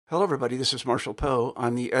Hello, everybody. This is Marshall Poe.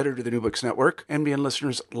 I'm the editor of the New Books Network. NBN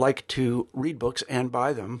listeners like to read books and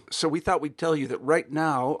buy them. So we thought we'd tell you that right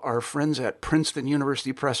now, our friends at Princeton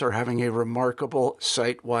University Press are having a remarkable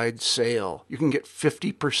site-wide sale. You can get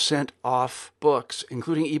 50% off books,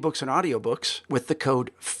 including ebooks and audiobooks, with the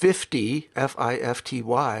code 50,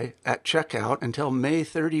 F-I-F-T-Y, at checkout until May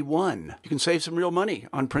 31. You can save some real money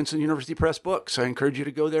on Princeton University Press books. I encourage you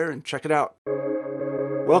to go there and check it out.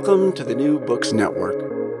 Welcome to the New Books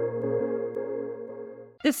Network.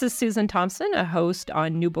 This is Susan Thompson, a host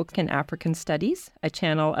on New Books in African Studies, a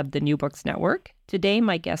channel of the New Books Network. Today,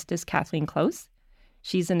 my guest is Kathleen Klaus.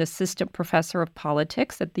 She's an assistant professor of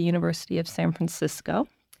politics at the University of San Francisco.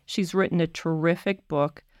 She's written a terrific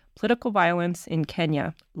book, Political Violence in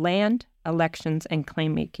Kenya, Land, Elections, and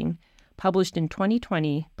Claimmaking, published in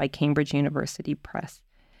 2020 by Cambridge University Press.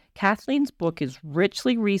 Kathleen's book is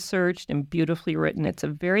richly researched and beautifully written. It's a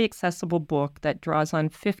very accessible book that draws on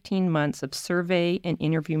 15 months of survey and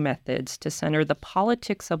interview methods to center the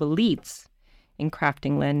politics of elites in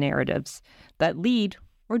crafting land narratives that lead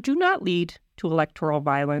or do not lead to electoral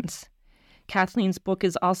violence. Kathleen's book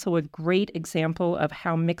is also a great example of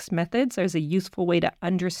how mixed methods are a useful way to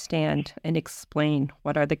understand and explain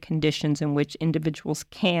what are the conditions in which individuals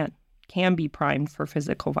can be primed for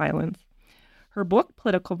physical violence. Her book,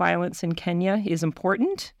 Political Violence in Kenya, is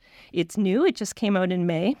important. It's new. It just came out in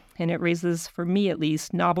May, and it raises, for me at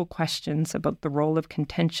least, novel questions about the role of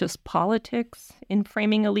contentious politics in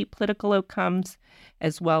framing elite political outcomes,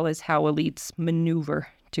 as well as how elites maneuver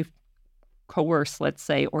to coerce, let's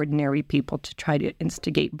say, ordinary people to try to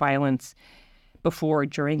instigate violence before,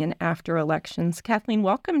 during, and after elections. Kathleen,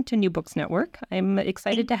 welcome to New Books Network. I'm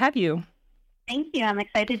excited to have you. Thank you. I'm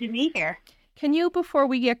excited to be here. Can you, before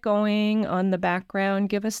we get going on the background,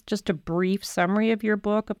 give us just a brief summary of your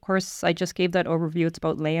book? Of course, I just gave that overview. It's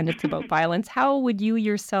about land. It's about violence. How would you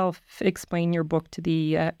yourself explain your book to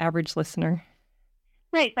the average listener?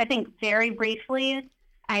 Right. So I think very briefly,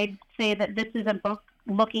 I'd say that this is a book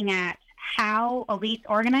looking at how elites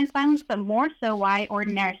organize violence, but more so why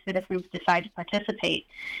ordinary citizens decide to participate.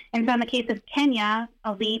 And so in the case of Kenya,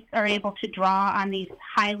 elites are able to draw on these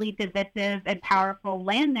highly divisive and powerful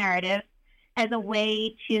land narratives as a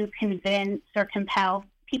way to convince or compel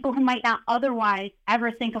people who might not otherwise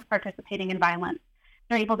ever think of participating in violence.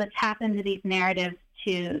 They're able to tap into these narratives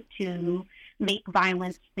to make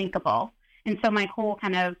violence thinkable. And so my whole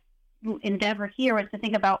kind of endeavor here was to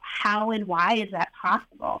think about how and why is that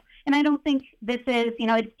possible. And I don't think this is,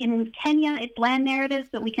 in Kenya, it's land narratives,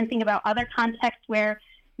 but we can think about other contexts where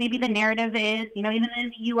maybe the narrative is, even in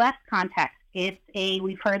the U.S. context,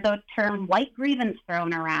 we've heard the term white grievance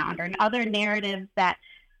thrown around, or other narratives that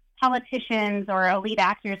politicians or elite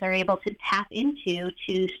actors are able to tap into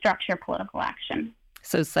to structure political action.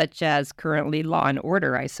 So such as currently Law and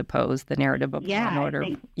Order, I suppose, the narrative of Law and Order.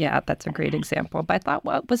 Yeah, that's a great example. But I thought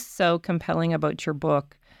what was so compelling about your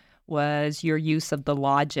book was your use of the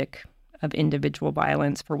logic of individual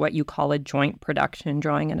violence for what you call a joint production,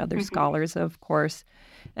 drawing on other scholars, of course.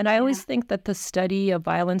 And I always think that the study of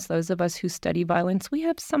violence, those of us who study violence, we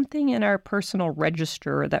have something in our personal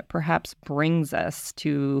register that perhaps brings us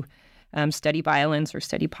to study violence or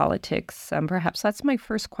study politics. Perhaps that's my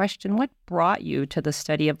first question. What brought you to the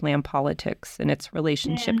study of land politics and its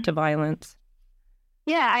relationship to violence?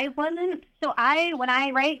 Yeah, when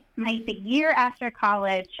I write the year after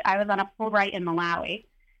college, I was on a Fulbright in Malawi.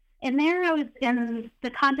 And there I was, in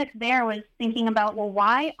the context there was thinking about, well,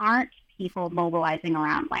 why aren't people mobilizing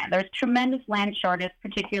around land? There's tremendous land shortage,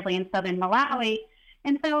 particularly in southern Malawi.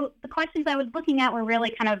 And so the questions I was looking at were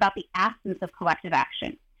really kind of about the absence of collective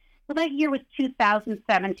action. Well, that year was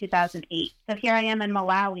 2007, 2008. So here I am in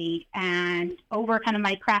Malawi, and over kind of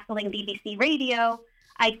my crackling BBC radio,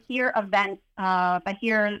 I hear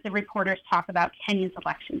the reporters talk about Kenya's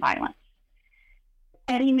election violence.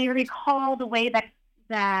 And you may recall the way that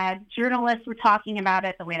journalists were talking about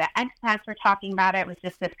it, the way that expats were talking about it was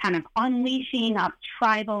just this kind of unleashing of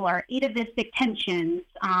tribal or atavistic tensions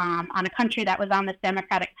on a country that was on this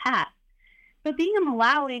democratic path. But being in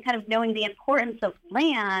Malawi and kind of knowing the importance of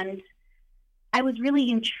land, I was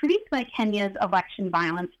really intrigued by Kenya's election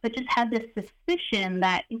violence, but just had this suspicion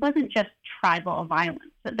that it wasn't just tribal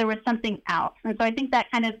violence, that there was something else. And so I think that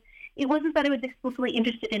it wasn't that I was explicitly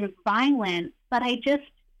interested in violence, but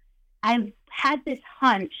I've had this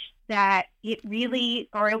hunch that it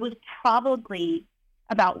was probably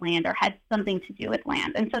about land or had something to do with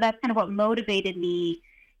land. And so that's kind of what motivated me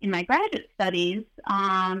in my graduate studies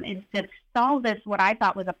is to solve this, what I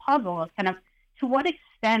thought was a puzzle of kind of to what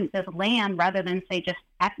extent does land, rather than say just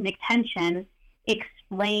ethnic tension,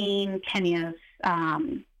 explain Kenya's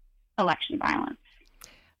election violence.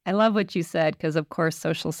 I love what you said because, of course,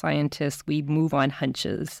 social scientists, we move on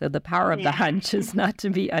hunches. So the power of the hunch is not to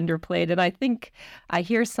be underplayed. And I think I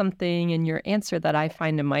hear something in your answer that I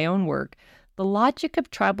find in my own work. The logic of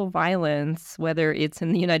tribal violence, whether it's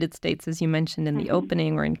in the United States, as you mentioned in the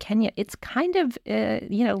opening, or in Kenya, it's kind of,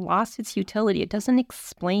 lost its utility. It doesn't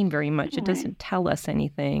explain very much. It doesn't tell us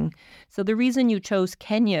anything. So the reason you chose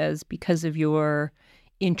Kenya is because of your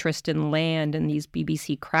interest in land and these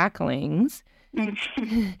BBC cracklings.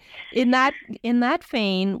 In that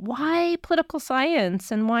vein, why political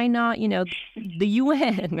science and why not, the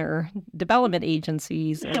UN or development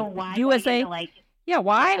agencies or So why USA?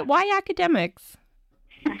 Why academics?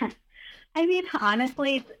 I mean,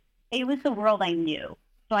 honestly, it was the world I knew.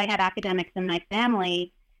 So I had academics in my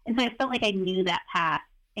family, and so I felt like I knew that path.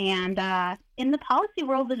 And in the policy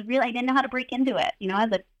world, I didn't know how to break into it.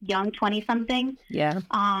 As a young 20-something,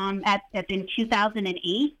 in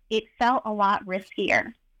 2008, it felt a lot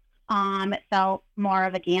riskier. It felt more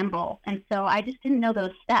of a gamble. And so I just didn't know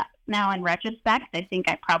those steps. Now, in retrospect, I think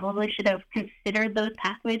I probably should have considered those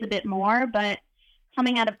pathways a bit more. But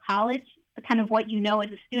coming out of college, kind of what you know as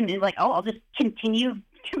a student is like, oh, I'll just continue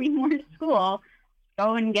doing more school,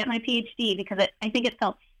 go and get my PhD, because I think it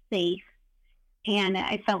felt safe. And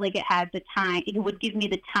I felt like it had the time. It would give me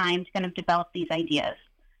the time to kind of develop these ideas.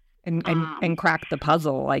 And crack the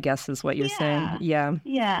puzzle, I guess, is what you're saying. Yeah.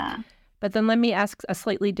 Yeah. But then let me ask a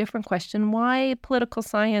slightly different question. Why political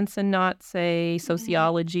science and not, say,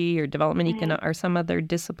 sociology or development economics or some other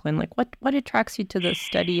discipline? Like, what attracts you to the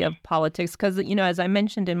study of politics? Because, as I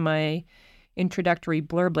mentioned in my introductory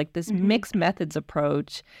blurb, like this mixed methods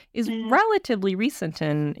approach is relatively recent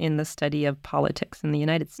in the study of politics in the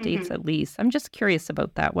United States, at least. I'm just curious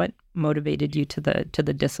about that. What motivated you to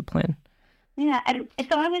the discipline? Yeah, and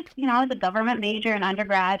so I was a government major in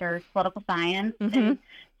undergrad or political science, and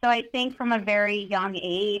so I think from a very young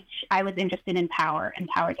age I was interested in power and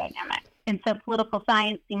power dynamics, and so political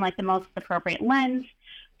science seemed like the most appropriate lens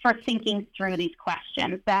for thinking through these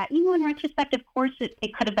questions that, in retrospect, of course,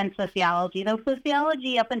 it could have been sociology, though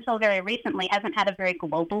sociology up until very recently hasn't had a very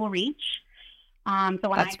global reach. So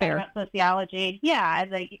when I thought about sociology,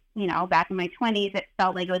 back in my 20s, it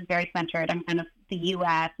felt like it was very centered on kind of the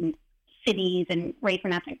U.S. and cities and race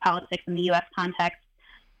and ethnic politics in the U.S. context.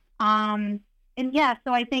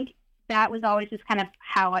 So I think that was always just kind of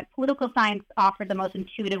how political science offered the most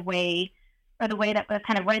intuitive way, or the way that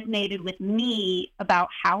kind of resonated with me about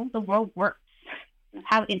how the world works,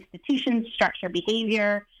 how institutions structure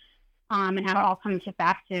behavior, and how it all comes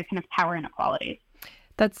back to kind of power inequalities.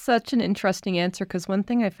 That's such an interesting answer, because one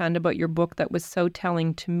thing I found about your book that was so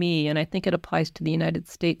telling to me, and I think it applies to the United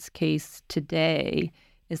States case today,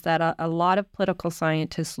 is that a lot of political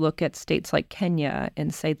scientists look at states like Kenya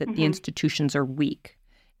and say that the institutions are weak.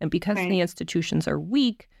 And because the institutions are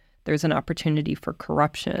weak, there's an opportunity for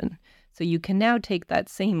corruption. So you can now take that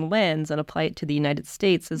same lens and apply it to the United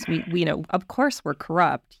States as we of course we're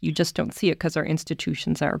corrupt. You just don't see it because our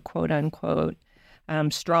institutions are quote unquote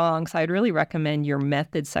strong. So I'd really recommend your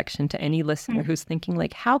methods section to any listener who's thinking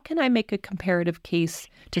like, how can I make a comparative case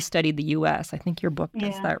to study the U.S.? I think your book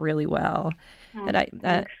does that really well. And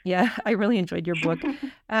I really enjoyed your book.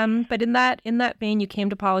 But in that vein, you came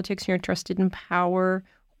to politics, you're interested in power.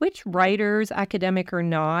 Which writers, academic or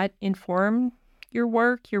not, inform your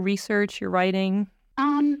work, your research, your writing?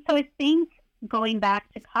 So I think going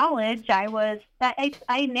back to college, I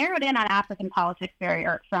narrowed in on African politics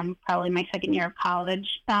from probably my second year of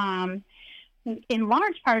college, in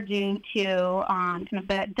large part due to kind of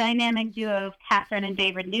the dynamic duo of Catherine and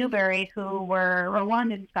David Newberry, who were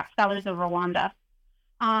Rwandan scholars of Rwanda.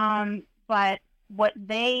 But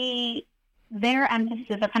their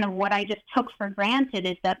emphasis, or kind of what I just took for granted,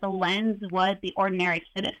 is that the lens was the ordinary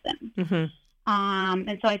citizen.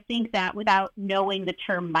 And so I think that without knowing the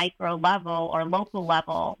term micro level or local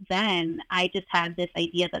level, then I just had this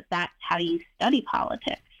idea that that's how you study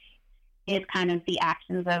politics, is kind of the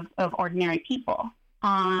actions of ordinary people.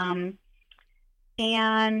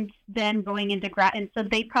 And then going into and so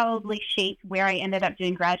they probably shaped where I ended up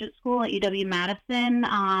doing graduate school at UW-Madison.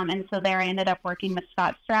 And so there I ended up working with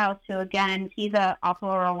Scott Strauss, who, again, he's also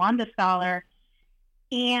a Rwanda scholar.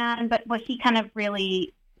 But what he kind of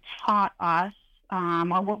really taught us,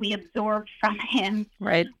 or what we absorbed from him,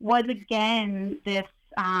 was, again, this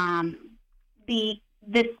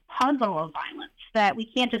this puzzle of violence, that we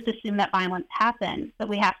can't just assume that violence happens, but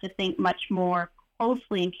we have to think much more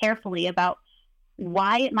closely and carefully about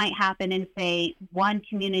why it might happen in, say, one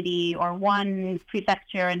community or one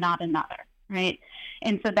prefecture and not another, right?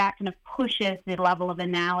 And so that kind of pushes the level of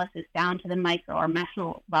analysis down to the micro or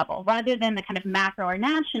meso level, rather than the kind of macro or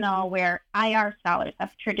national, where IR scholars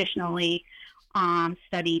have traditionally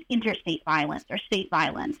studied interstate violence or state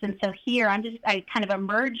violence. And so here I kind of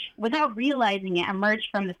emerged, without realizing it, emerged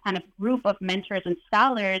from this kind of group of mentors and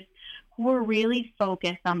scholars who were really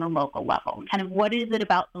focused on the local level. Kind of what is it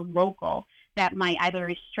about the local that might either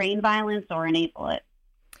restrain violence or enable it?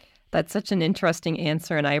 That's such an interesting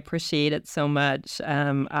answer, and I appreciate it so much.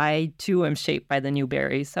 I, too, am shaped by the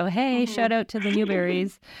Newberries. So, hey, shout out to the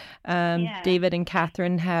Newberries. David and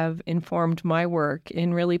Catherine have informed my work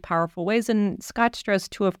in really powerful ways. And Scott Strauss,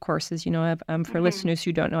 too, of course, as you know, for listeners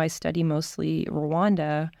who don't know, I study mostly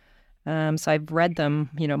Rwanda. So I've read them,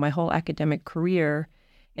 my whole academic career.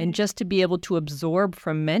 And just to be able to absorb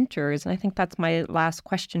from mentors, and I think that's my last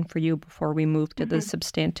question for you before we move to the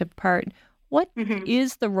substantive part. What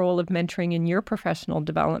is the role of mentoring in your professional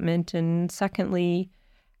development? And secondly,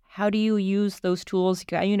 how do you use those tools?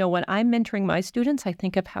 When I'm mentoring my students, I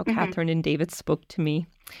think of how Catherine and David spoke to me.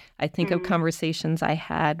 I think of conversations I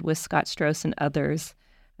had with Scott Strauss and others.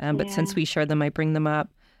 But since we share them, I bring them up.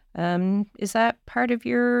 Is that part of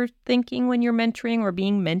your thinking when you're mentoring or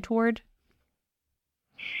being mentored?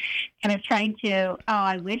 Kind of trying to,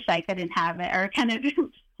 I wish I couldn't have it, or kind of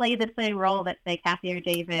play the same role that, say, Kathy or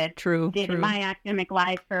David did in my academic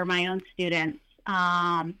life for my own students.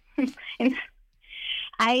 And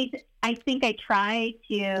I think I try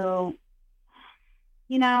to,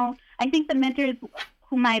 I think the mentors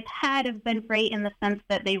whom I've had have been great in the sense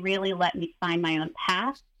that they really let me find my own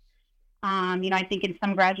path. I think in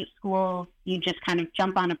some graduate schools, you just kind of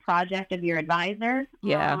jump on a project of your advisor.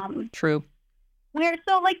 Yeah, true. There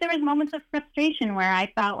was moments of frustration where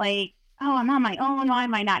I felt like, I'm on my own. Why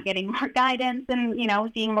am I not getting more guidance? And,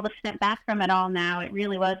 being able to step back from it all now, it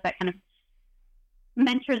really was that kind of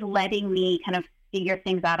mentors letting me kind of figure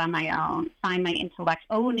things out on my own, find my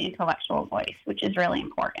own intellectual voice, which is really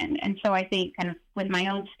important. And so I think kind of with my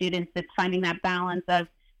own students, it's finding that balance of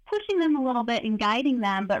pushing them a little bit and guiding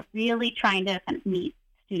them, but really trying to kind of meet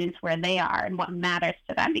students where they are and what matters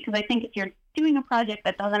to them. Because I think if you're doing a project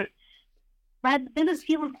that doesn't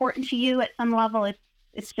feel important to you at some level,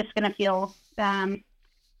 it's just going to feel,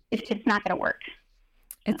 it's not going to work.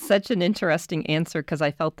 It's such an interesting answer because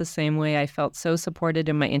I felt the same way. I felt so supported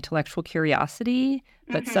in my intellectual curiosity,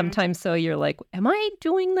 but sometimes so you're like, am I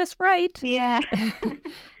doing this right? Yeah.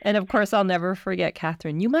 And of course, I'll never forget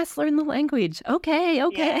Catherine. You must learn the language. Okay. Yeah.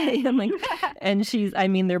 I'm like, and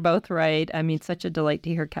they're both right. Such a delight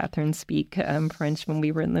to hear Catherine speak French when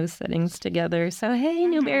we were in those settings together. So, hey,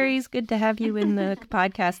 Newberries, good to have you in the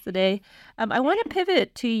podcast today. I want to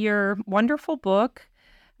pivot to your wonderful book.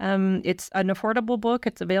 It's an affordable book.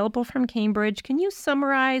 It's available from Cambridge. Can you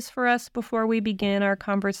summarize for us before we begin our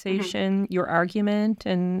conversation, your argument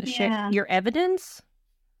and share your evidence?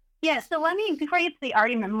 Yeah. So before I get to the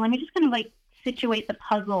argument, let me just kind of situate the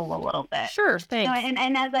puzzle a little bit. Sure. Thanks.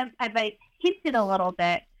 And as I've hinted a little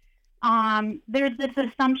bit, there's this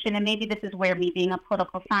assumption, and maybe this is where me being a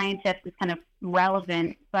political scientist is kind of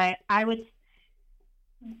relevant, but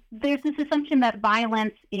there's this assumption that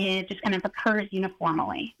violence just kind of occurs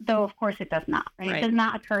uniformly, though of course it does not, right? It does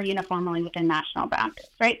not occur uniformly within national boundaries,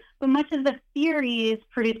 right? But much of the theories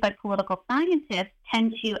produced by political scientists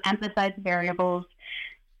tend to emphasize variables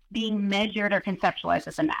being measured or conceptualized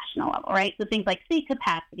at the national level, right? So things like state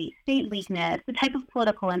capacity, state weakness, the type of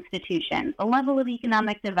political institutions, the level of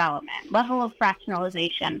economic development, level of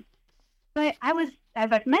fractionalization. But I was, as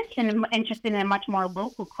I've mentioned, interested in a much more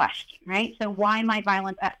local question, right? So why might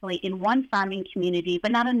violence escalate in one farming community,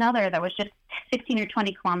 but not another that was just 15 or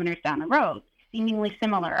 20 kilometers down the road, seemingly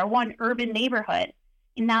similar, or one urban neighborhood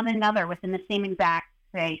and not another within the same exact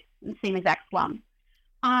slum?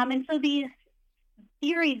 And so these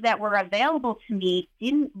theories that were available to me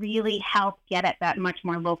didn't really help get at that much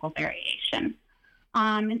more local variation.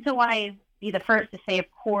 And so I'd be the first to say, of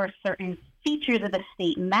course, certain features of the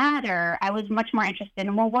state matter. I was much more interested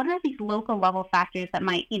in, what are these local level factors that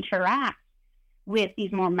might interact with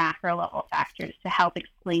these more macro level factors to help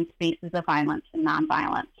explain spaces of violence and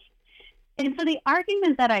nonviolence? And so the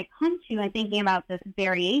argument that I come to in thinking about this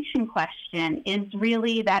variation question is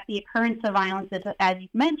really that the occurrence of violence is, as you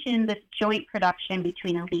mentioned, this joint production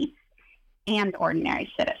between elites and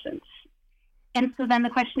ordinary citizens. And so then the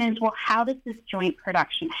question is, how does this joint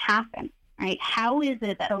production happen? Right? How is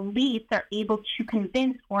it that elites are able to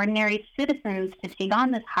convince ordinary citizens to take on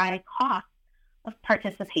this high cost of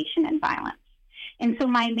participation in violence? And so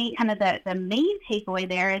my main the main takeaway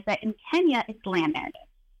there is that in Kenya, it's land narratives.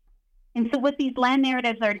 And so what these land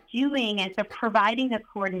narratives are doing is they're providing a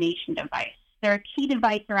coordination device they're a key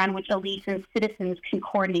device around which elites and citizens can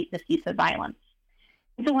coordinate this use of violence.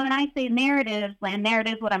 And so when I say narratives, land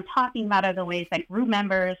narratives, what I'm talking about are the ways that group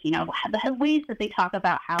members, the ways that they talk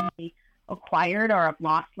about how they acquired or have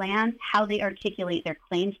lost land, how they articulate their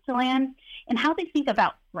claims to land, and how they think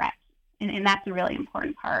about threats. And that's a really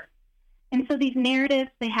important part. And so these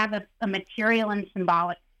narratives, they have a material and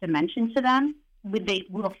symbolic dimension to them.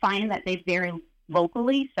 We'll find that they vary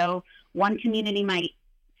locally. So one community might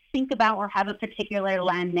think about or have a particular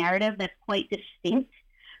land narrative that's quite distinct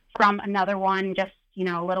from another one just,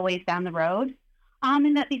 a little ways down the road,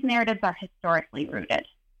 and that these narratives are historically rooted.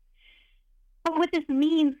 But what this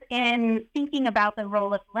means in thinking about the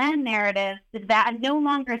role of land narratives is that I'm no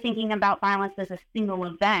longer thinking about violence as a single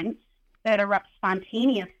event that erupts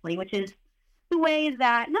spontaneously, which is the way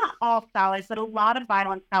that not all scholars, but a lot of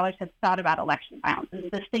violence scholars have thought about election violence.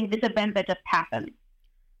 This event that just happened.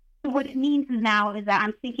 So what it means now is that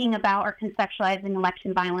I'm thinking about or conceptualizing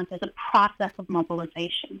election violence as a process of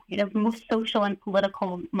mobilization, social and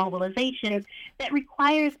political mobilization that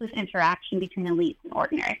requires this interaction between elites and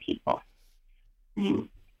ordinary people. And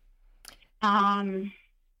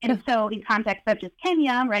so in contexts such as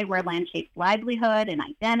Kenya, right, where land shapes livelihood and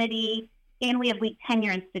identity, and we have weak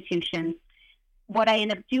tenure institutions, what I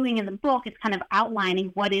end up doing in the book is kind of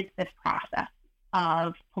outlining what is this process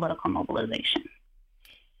of political mobilization.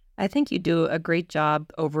 I think you do a great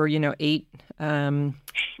job over, 8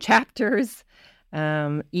 chapters.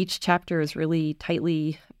 Each chapter is really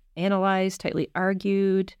tightly analyzed, tightly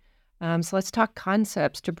argued. So let's talk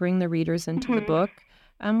concepts to bring the readers into the book.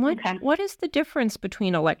 What is the difference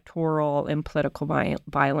between electoral and political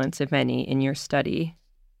violence, if any, in your study?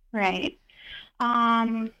 Right.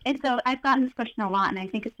 And so I've gotten this question a lot, and I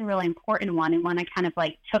think it's a really important one, and one I kind of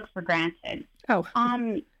took for granted. Oh.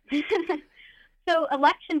 So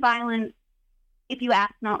election violence, if you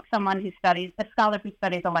ask someone a scholar who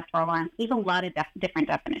studies electoral violence, there's a lot of different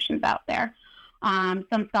definitions out there.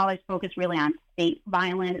 Some scholars focus really on state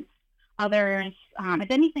violence. Others, if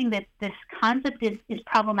anything, that this concept is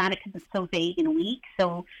problematic because it's so vague and weak.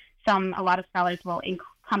 So a lot of scholars will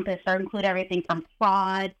encompass or include everything from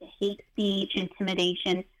fraud to hate speech,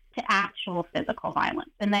 intimidation, to actual physical violence.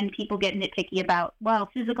 And then people get nitpicky about,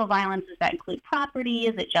 physical violence, does that include property?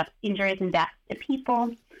 Is it just injuries and deaths to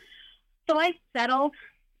people? So I settled,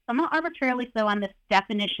 somewhat arbitrarily so, on this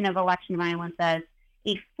definition of election violence as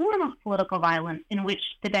a form of political violence in which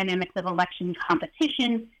the dynamics of election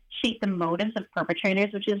competition shape the motives of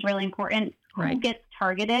perpetrators, which is really important. Right. Who gets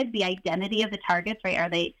targeted, the identity of the targets, right? Are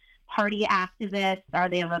they party activists? Are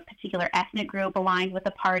they of a particular ethnic group aligned with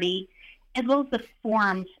the party? As well as the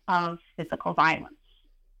forms of physical violence,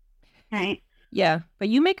 right? Yeah, but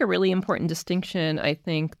you make a really important distinction, I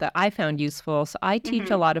think, that I found useful. So I teach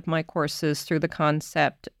a lot of my courses through the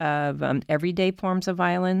concept of everyday forms of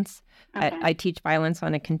violence. Okay. I teach violence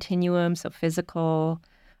on a continuum, so physical,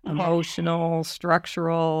 emotional,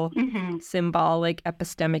 structural, symbolic,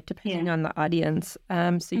 epistemic, depending on the audience.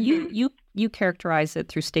 So you characterize it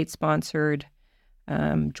through state-sponsored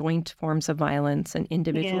joint forms of violence and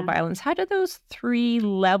individual violence. How do those 3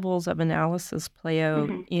 levels of analysis play out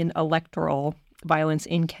in electoral violence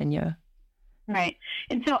in Kenya? Right.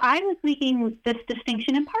 And so I was making this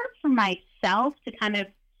distinction in part for myself to kind of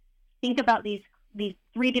think about these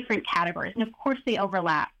 3 different categories. And of course they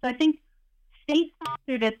overlap. So I think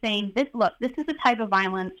state-sponsored is saying, this is a type of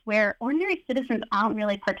violence where ordinary citizens aren't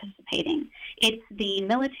really participating. It's the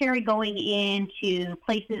military going into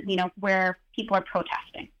places, where people are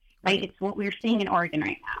protesting, right? It's what we're seeing in Oregon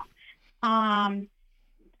right now.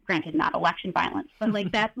 Granted, not election violence,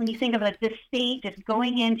 but that's when you think of the state just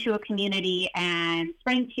going into a community and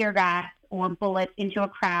spraying tear gas or bullets into a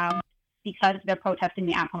crowd because they're protesting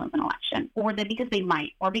the outcome of an election, or because they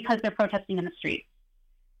might, or because they're protesting in the street.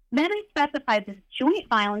 Then I specified this joint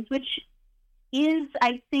violence, which is,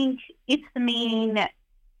 I think, it's the main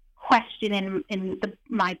question in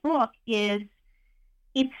my book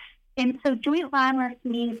and so joint violence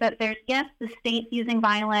means that there's, yes, the state's using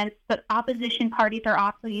violence, but opposition parties are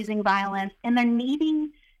also using violence, and they're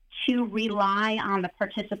needing to rely on the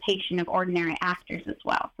participation of ordinary actors as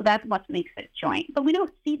well. So that's what makes it joint. But we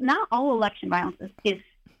don't see, not all election violence is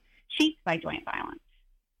shaped by joint violence.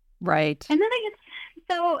 Right. And then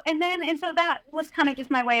so that was kind of just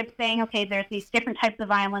my way of saying, okay, there's these different types of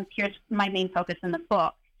violence. Here's my main focus in the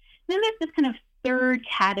book. And then there's this kind of third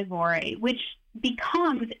category, which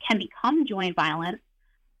can become joint violence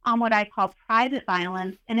on what I call private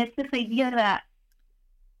violence. And it's this idea that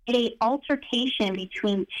a altercation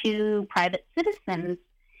between 2 private citizens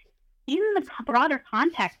in the broader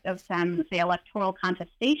context of some, say, electoral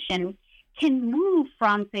contestation can move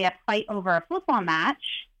from, say, a fight over a football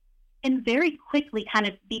match and very quickly kind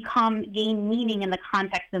of gain meaning in the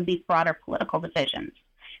context of these broader political divisions.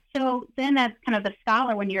 So then as kind of the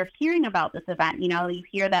scholar, when you're hearing about this event, you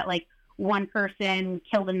hear that like one person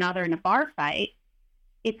killed another in a bar fight.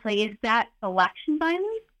 It's like, is that election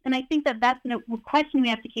violence? And I think that's a question we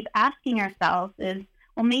have to keep asking ourselves is,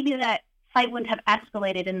 well, maybe that fight wouldn't have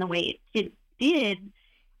escalated in the way it did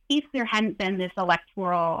if there hadn't been this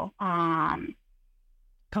electoral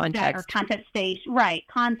context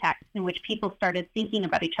in which people started thinking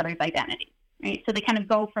about each other's identities, right? So they kind of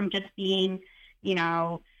go from just being,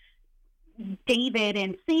 David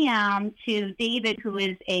and Sam to David, who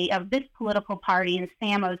is of this political party, and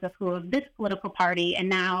Sam is of this political party, and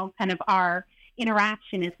now kind of our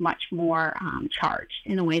interaction is much more charged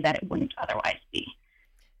in a way that it wouldn't otherwise be.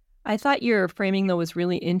 I thought your framing, though, was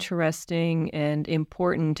really interesting and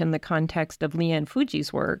important in the context of Leanne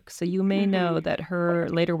Fuji's work. So you may know that her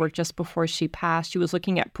later work, just before she passed, she was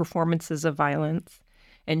looking at performances of violence.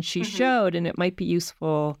 And she showed, and it might be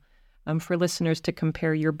useful for listeners to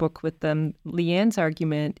compare your book with Leanne's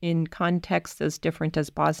argument in contexts as different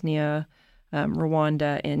as Bosnia,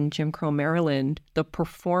 Rwanda, and Jim Crow Maryland. The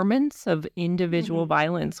performance of individual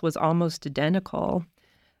violence was almost identical.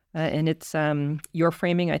 And it's your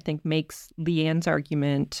framing, I think, makes Leanne's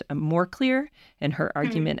argument more clear, and her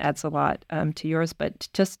argument adds a lot to yours. But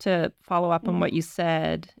just to follow up on what you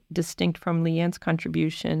said, distinct from Leanne's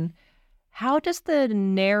contribution, how does the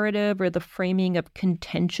narrative or the framing of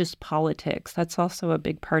contentious politics, that's also a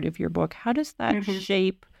big part of your book, how does that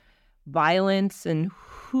shape violence, and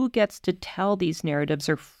who gets to tell these narratives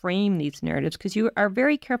or frame these narratives? Because you are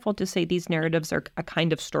very careful to say these narratives are a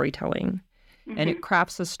kind of storytelling. And it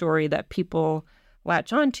crafts a story that people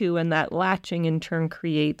latch onto, and that latching in turn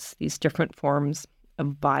creates these different forms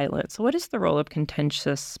of violence. So what is the role of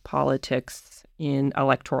contentious politics in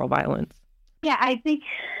electoral violence? Yeah, I think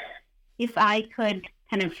if I could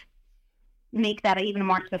kind of make that even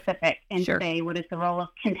more specific and say what is the role of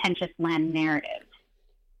contentious land narratives.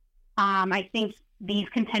 I think these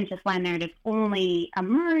contentious land narratives only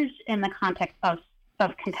emerge in the context of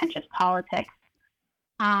contentious politics.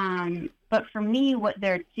 But for me, what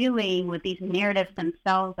they're doing, what these narratives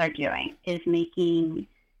themselves are doing, is making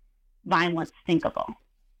violence thinkable.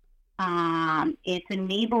 It's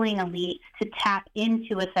enabling elites to tap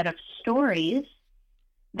into a set of stories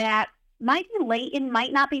that might be latent,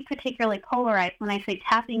 might not be particularly polarized. When I say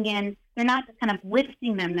tapping in, they're not just kind of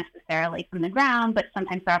lifting them necessarily from the ground, but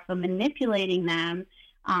sometimes they're also manipulating them,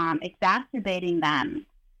 exacerbating them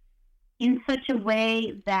in such a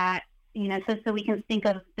way that, so we can think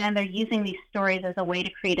of them, they're using these stories as a way to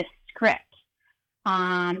create a script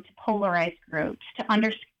to polarize groups, to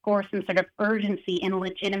underscore some sort of urgency and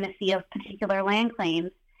legitimacy of particular land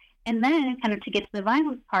claims, and then kind of to get to the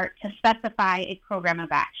violence part, to specify a program of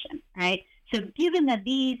action, right? So given that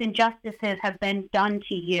these injustices have been done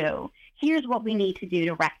to you, here's what we need to do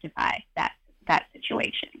to rectify that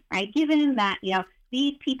situation, right? Given that,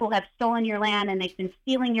 these people have stolen your land and they've been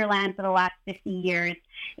stealing your land for the last 50 years.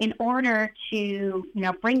 In order to,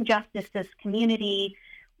 bring justice to this community,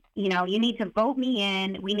 you need to vote me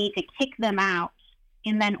in. We need to kick them out,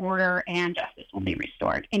 and then order and justice will be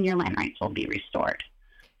restored, and your land rights will be restored.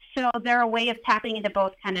 So they're a way of tapping into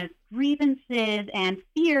both kind of grievances and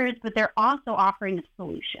fears, but they're also offering a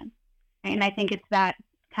solution. And I think it's that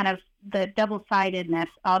kind of the double-sidedness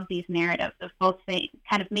of these narratives of both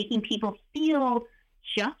kind of making people feel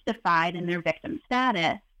justified in their victim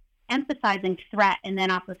status, emphasizing threat, and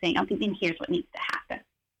then also saying, okay, then here's what needs to happen.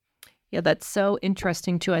 Yeah, that's so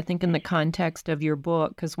interesting, too, I think, in the context of your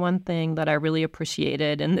book, because one thing that I really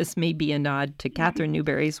appreciated, and this may be a nod to Catherine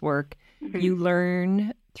Newberry's work, you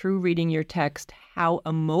learn through reading your text how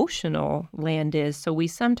emotional land is. So we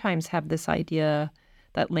sometimes have this idea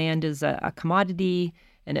that land is a commodity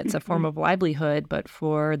and it's a form of livelihood, but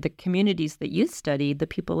for the communities that you studied, the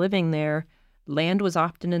people living there, land was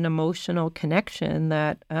often an emotional connection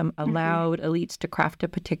that allowed elites to craft a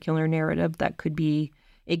particular narrative that could be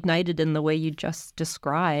ignited in the way you just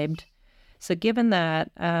described. So given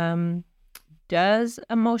that, does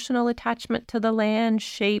emotional attachment to the land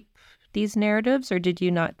shape these narratives, or did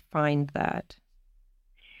you not find that?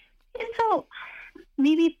 And so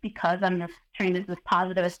maybe it's because I'm just trained as this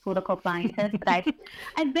positivist political scientist, but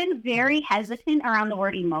I've been very hesitant around the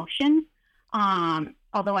word emotion.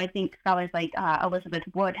 Although I think scholars like Elizabeth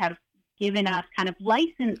Wood have given us kind of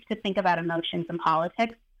license to think about emotions in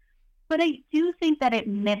politics. But I do think that it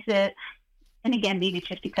misses, and again, maybe it's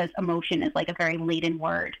just because emotion is like a very laden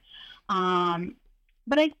word.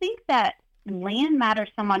 But I think that land matters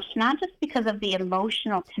so much, not just because of the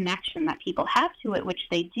emotional connection that people have to it, which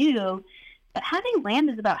they do, but having land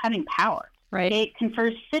is about having power. Right. It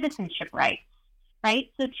confers citizenship rights, right?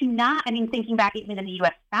 So thinking back even to the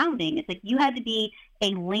U.S. founding, it's like you had to be a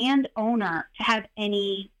landowner to have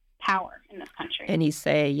any power in this country. Any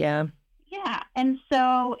say, yeah. Yeah. And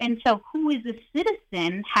so who is a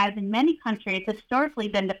citizen has in many countries historically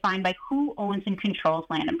been defined by who owns and controls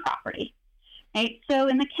land and property. Right? So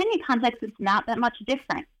in the Kenyan context, it's not that much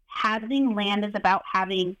different. Having land is about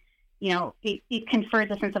having, it confers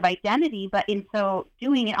a sense of identity, but in so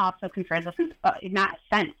doing, it also confers a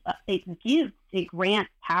sense, it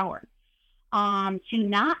grants power. To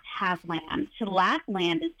not have land, to lack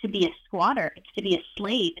land is to be a squatter, it's to be a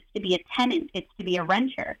slave, it's to be a tenant, it's to be a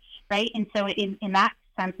renter, right? And so in that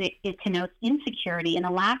sense, it connotes insecurity and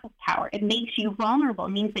a lack of power. It makes you vulnerable.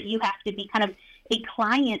 It means that you have to be kind of a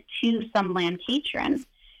client to some land patrons.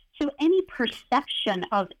 So any perception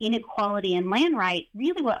of inequality in land rights,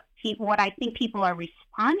 really what I think people are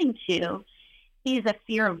responding to is a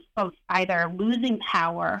fear of either losing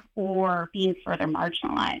power or being further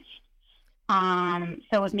marginalized.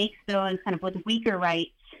 So it makes those kind of with weaker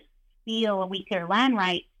rights weaker land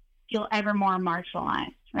rights feel ever more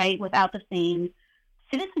marginalized, right? Without the same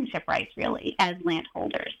citizenship rights really as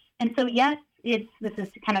landholders. And so yes, this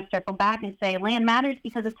is to kind of circle back and say land matters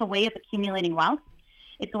because it's a way of accumulating wealth.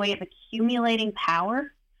 It's a way of accumulating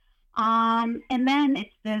power. And then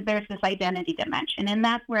there's this identity dimension. And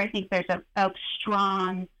that's where I think there's a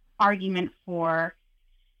strong argument for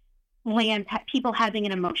land, people having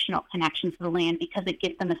an emotional connection to the land because it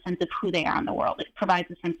gives them a sense of who they are in the world. It provides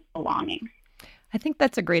a sense of belonging. I think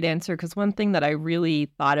that's a great answer because one thing that I really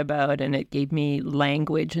thought about, and it gave me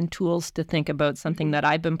language and tools to think about something that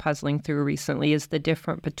I've been puzzling through recently, is the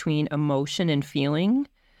difference between emotion and feeling.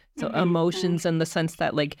 So emotions in the sense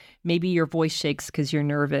that like maybe your voice shakes because you're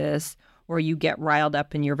nervous, or you get riled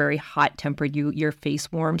up and you're very hot-tempered, your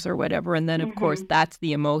face warms or whatever. And then, of course, that's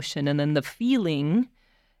the emotion. And then the feeling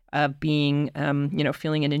of being,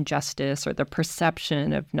 feeling an injustice or the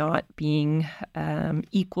perception of not being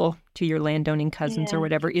equal to your landowning cousins or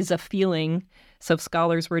whatever is a feeling. So if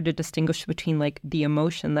scholars were to distinguish between like the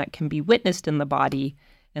emotion that can be witnessed in the body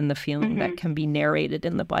and the feeling that can be narrated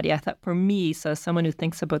in the body, I thought for me, so as someone who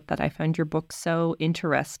thinks about that, I found your book so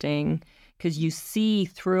interesting because you see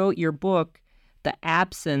throughout your book the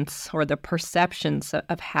absence or the perceptions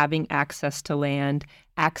of having access to land,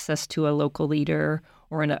 access to a local leader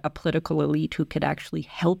or a political elite who could actually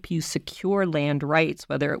help you secure land rights,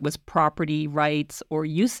 whether it was property rights or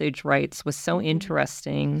usage rights, was so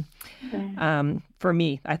interesting. For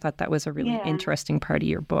me, I thought that was a really interesting part of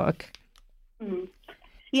your book.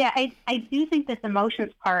 Yeah, I do think this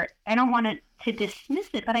emotions part, I don't want to dismiss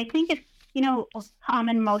it, but I think it's,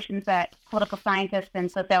 common emotions that political scientists and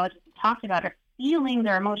sociologists have talked about are feelings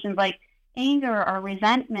or emotions like anger or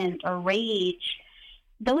resentment or rage.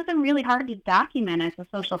 Those are really hard to document as a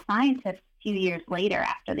social scientist a few years later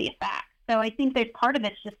after the effect. So I think there's part of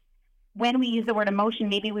it's just when we use the word emotion,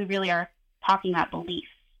 maybe we really are talking about belief.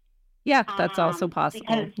 Yeah, that's also possible.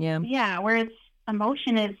 Because, whereas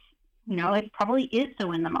emotion is, it probably is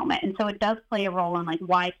so in the moment. And so it does play a role in like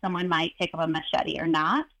why someone might pick up a machete or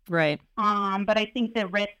not. Right. But I think the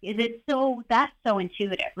risk is that's so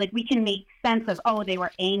intuitive. Like we can make sense of, they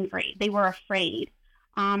were angry, they were afraid.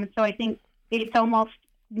 So I think it's almost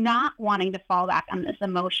not wanting to fall back on this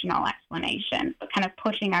emotional explanation, but kind of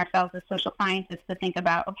pushing ourselves as social scientists to think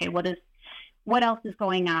about, okay, what else is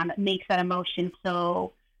going on that makes that emotion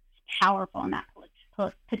so powerful in that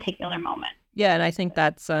particular moment. Yeah, and I think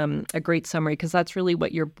that's a great summary because that's really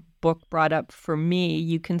what your book brought up for me.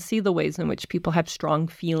 You can see the ways in which people have strong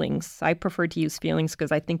feelings. I prefer to use feelings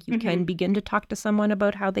because I think you can begin to talk to someone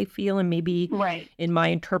about how they feel and maybe in my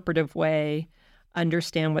interpretive way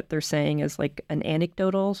understand what they're saying as like an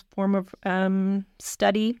anecdotal form of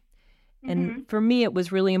study. And for me, it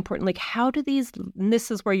was really important. Like, how do these, and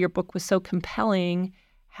this is where your book was so compelling,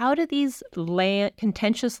 how do these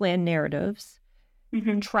contentious land narratives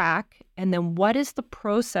track? And then what is the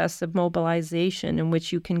process of mobilization in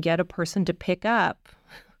which you can get a person to pick up,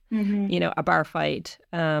 a bar fight,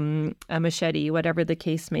 a machete, whatever the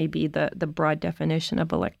case may be, the broad definition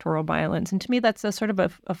of electoral violence. And to me, that's a sort of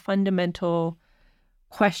a fundamental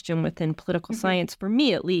question within political science, for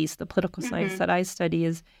me at least. The political science that I study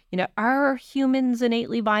is, are humans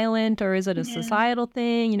innately violent or is it a societal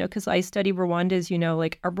thing? Because I study Rwanda, as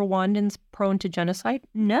are Rwandans prone to genocide?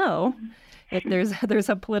 No. If there's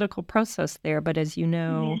a political process there, but as you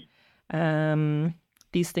know,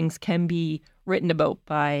 these things can be written about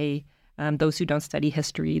by those who don't study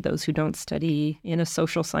history, those who don't study in a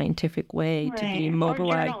social scientific way to be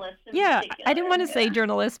mobilized. Yeah, I didn't want to say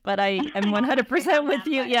journalists, but I am 100% with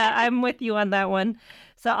you. Yeah, I'm with you on that one.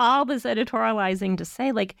 So all this editorializing to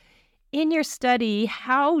say, like, in your study,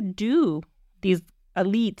 how do these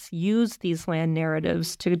elites use these land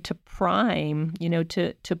narratives to prime,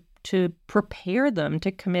 to prepare them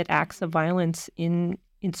to commit acts of violence in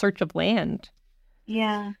search of land?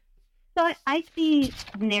 Yeah. So I see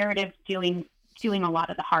narratives doing a lot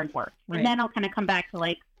of the hard work. Right. And then I'll kind of come back to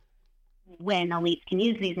like when elites can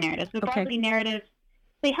use these narratives. But broadly, narratives,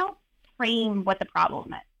 they help frame what the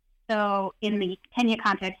problem is. So in the Kenya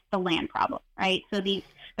context, the land problem, right? So the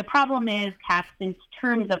problem is cast in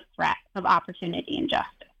terms of threat, of opportunity and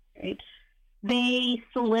justice, right? They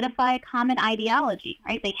solidify a common ideology,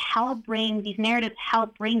 right? These narratives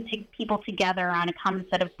help bring people together on a common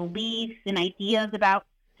set of beliefs and ideas about,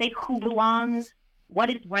 say, who belongs, what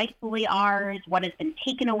is rightfully ours, what has been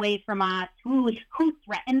taken away from us, who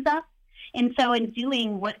threatens us. And so in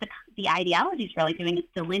doing what the ideology is really doing is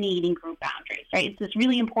delineating group boundaries, right? It's this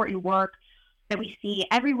really important work that we see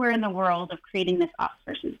everywhere in the world of creating this us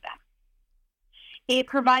versus them. It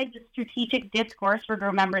provides a strategic discourse for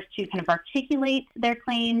group members to kind of articulate their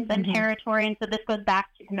claims and territory. And so this goes back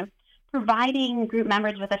to kind of providing group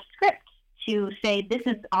members with a script to say, this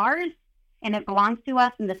is ours and it belongs to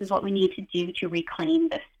us, and this is what we need to do to reclaim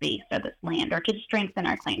this space or this land, or to strengthen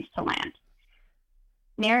our claims to land.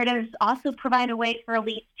 Narratives also provide a way for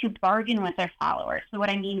elites to bargain with their followers. So what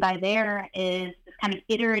I mean by there is this kind of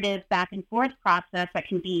iterative back and forth process that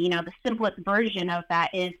can be, the simplest version of that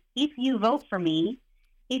is, if you vote for me,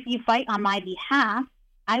 if you fight on my behalf,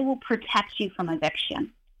 I will protect you from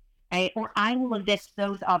eviction, right? Or I will evict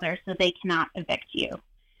those others so they cannot evict you.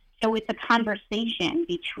 So it's a conversation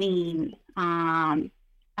between an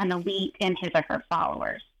elite and his or her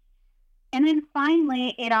followers. And then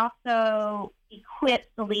finally, it also equips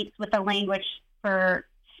elites with a language for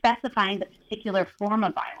specifying the particular form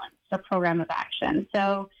of violence, the program of action.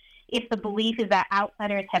 So if the belief is that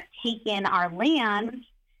outsiders have taken our land,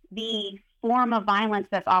 the form of violence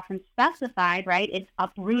that's often specified, right, it's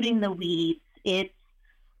uprooting the weeds, it's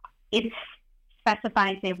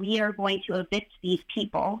specifying, say, we are going to evict these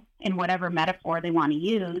people in whatever metaphor they want to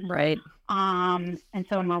use. Right. And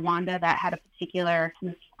so in Rwanda, that had a particular,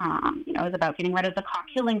 it was about getting rid of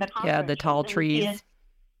killing the cockroaches. Yeah, the tall trees.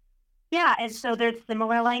 Yeah, and so there's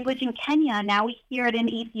similar language in Kenya. Now we hear it in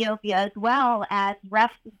Ethiopia as well, as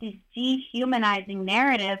these dehumanizing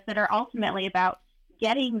narratives that are ultimately about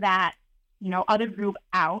getting that, other group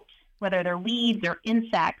out, whether they're weeds or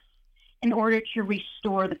insects, in order to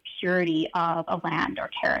restore the purity of a land or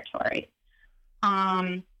territory.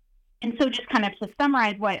 And so just kind of to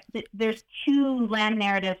summarize there's two land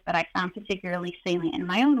narratives that I found particularly salient in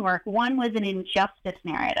my own work. One was an injustice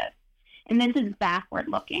narrative, and this is backward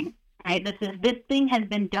looking, right? This thing has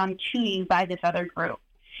been done to you by this other group.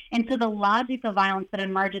 And so the logic of violence that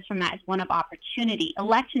emerges from that is one of opportunity.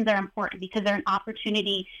 Elections are important because they're an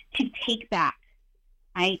opportunity to take back,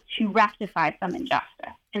 right, to rectify some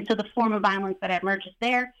injustice. And so the form of violence that emerges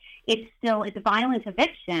there, it's violent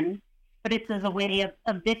eviction, but it's as a way of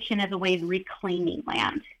eviction as a way of reclaiming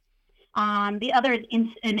land. The other is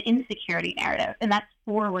an insecurity narrative, and that's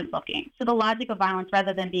forward-looking. So the logic of violence,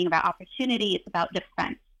 rather than being about opportunity, it's about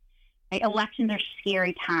defense. Right? Elections are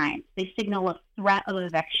scary times. They signal a threat of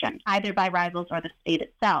eviction, either by rivals or the state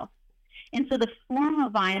itself. And so the form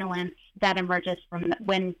of violence that emerges from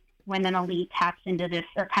when an elite taps into this,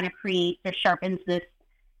 or kind of creates or sharpens this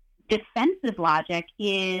defensive logic,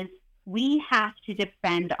 is we have to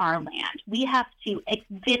defend our land. We have to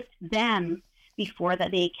evict them before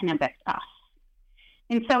that they can evict us.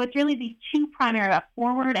 And so it's really these two primary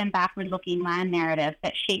forward and backward-looking land narratives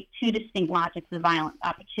that shape two distinct logics of violence,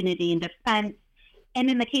 opportunity and defense. And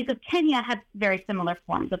in the case of Kenya, have very similar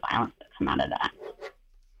forms of violence that come out of that.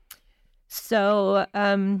 So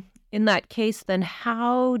in that case, then,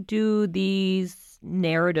 how do these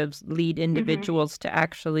narratives lead individuals to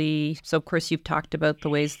actually, so of course you've talked about the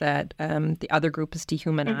ways that the other group is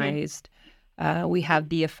dehumanized. We have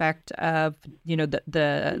the effect of,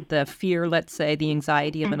 the fear, let's say, the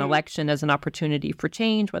anxiety of an election as an opportunity for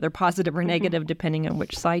change, whether positive or negative, depending on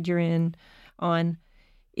which side you're on.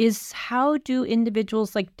 Is how do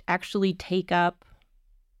individuals actually take up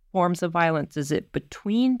forms of violence? Is it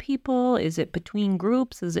between people? Is it between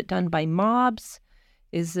groups? Is it done by mobs?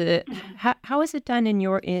 Is it how is it done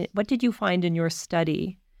what did you find in your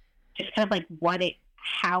study? Just kind of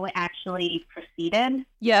how it actually proceeded.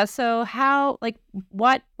 Yeah. So how, like,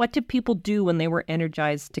 what did people do when they were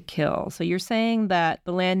energized to kill? So you're saying that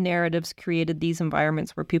the land narratives created these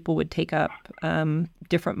environments where people would take up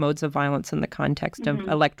different modes of violence in the context of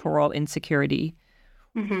electoral insecurity.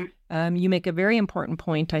 You make a very important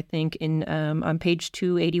point, I think, in on page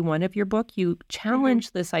 281 of your book. You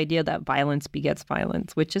challenge this idea that violence begets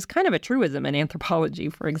violence, which is kind of a truism in anthropology,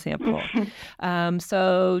 for example.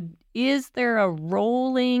 So is there a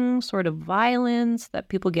rolling sort of violence that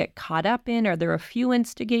people get caught up in? Are there a few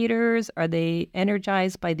instigators? Are they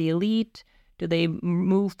energized by the elite? Do they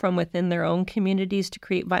move from within their own communities to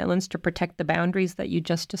create violence to protect the boundaries that you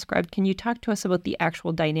just described? Can you talk to us about the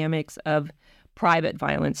actual dynamics of private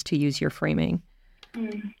violence, to use your framing?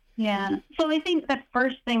 Yeah. So I think the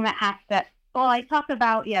first thing that has to, I talk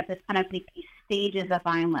about, this kind of these stages of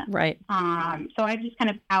violence. Right. So I just kind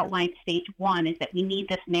of outlined stage one is that we need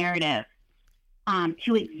this narrative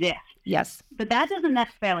to exist. Yes. But that doesn't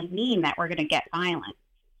necessarily mean that we're going to get violence,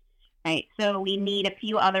 right? So we need a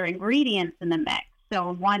few other ingredients in the mix.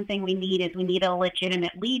 So one thing we need a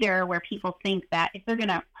legitimate leader where people think that if they're going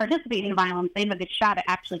to participate in violence, they have a good shot at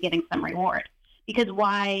actually getting some reward. Because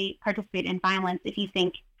why participate in violence if you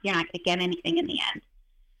think you're not going to get anything in the end?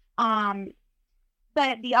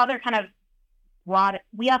 But the other kind of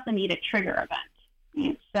we also need a trigger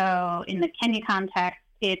event. So in the Kenya context,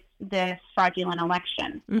 it's this fraudulent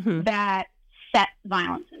election that sets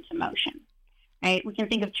violence into motion. Right? We can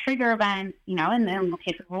think of trigger events, and then in the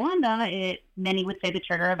case of Rwanda, many would say the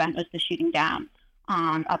trigger event was the shooting down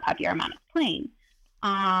of Javier Amana's plane.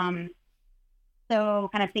 So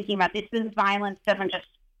kind of thinking about this violence doesn't just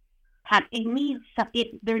have,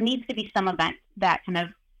 there needs to be some event that kind of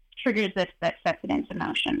triggers this, that sets it into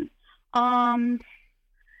motion.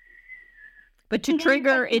 But to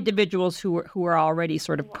trigger individuals who are already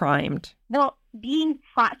sort of primed. Well,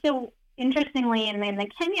 so interestingly, in the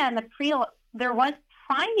Kenya, in the there was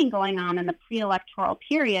priming going on in the pre-electoral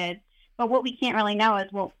period, but what we can't really know is,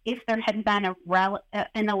 if there had been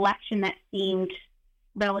an election that seemed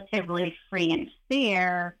relatively free and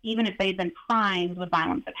fair, even if they'd been primed, would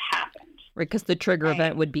violence have happened? Right, because the trigger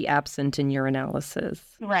event would be absent in your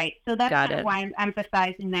analysis. Right. So that's kind of why I'm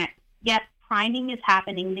emphasizing that, yes, priming is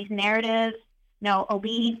happening. These narratives,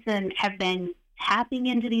 elites have been tapping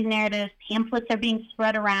into these narratives. Pamphlets are being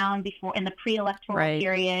spread around in the pre-electoral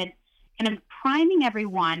period, kind of priming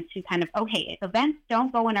everyone to kind of, okay, if events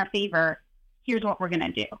don't go in our favor, here's what we're going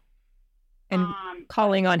to do. And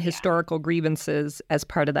calling on historical grievances as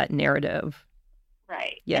part of that narrative.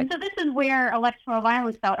 Right. Yeah. And so this is where electoral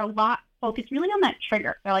violence felt a lot focused really on that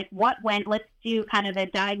trigger. They're like, what went? Let's do kind of the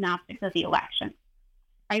diagnostics of the election.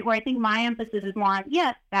 Right. Where I think my emphasis is more on,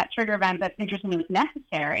 yes, that trigger event that interestingly was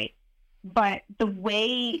necessary, but the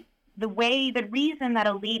reason that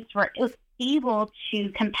elites were able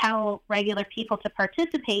to compel regular people to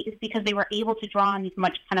participate is because they were able to draw on these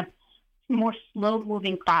much kind of more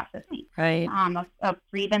slow-moving processes, right, of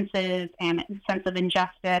grievances and a sense of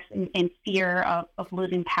injustice and fear of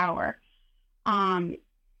losing power. And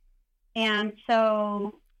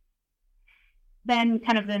so then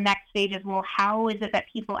kind of the next stage is, how is it that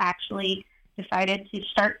people actually decided to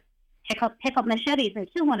pick up machetes and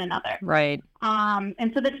kill one another? Right.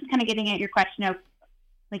 And so this is kind of getting at your question of,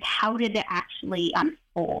 like, how did it actually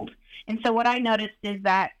unfold? And so what I noticed is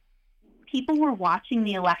that people were watching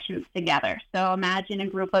the elections together. So imagine a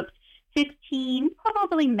group of 15,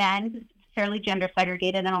 probably men, because it's fairly gender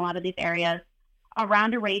segregated in a lot of these areas,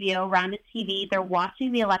 around a radio, around a TV. They're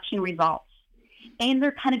watching the election results, and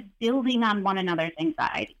they're kind of building on one another's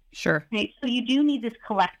anxiety. Sure. Right? So you do need this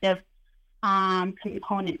collective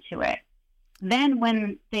component to it. Then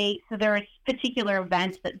there are particular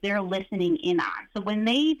events that they're listening in on. So when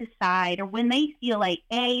they decide, or when they feel like,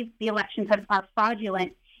 A, the elections are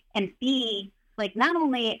fraudulent, and B, like, not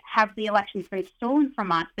only have the elections been stolen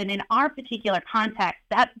from us, but in our particular context,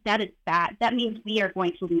 that is bad. That means we are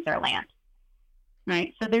going to lose our land,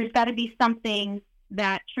 right? So there's got to be something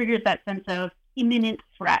that triggers that sense of imminent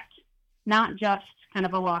threat, not just kind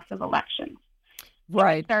of a loss of elections.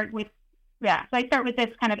 Right. So I start with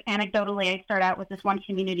this kind of anecdotally. I start out with this one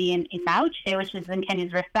community in Mauche, which is in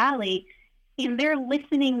Kenya's Rift Valley, and they're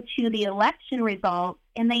listening to the election results,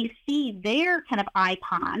 and they see their kind of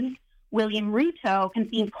icon, William Ruto,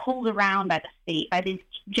 being pulled around by the state, by these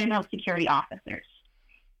general security officers.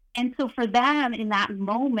 And so for them, in that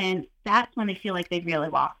moment, that's when they feel like they've really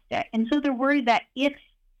lost it. And so they're worried that if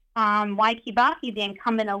Kibaki, the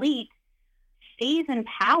incumbent elite, stays in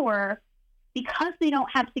power, because they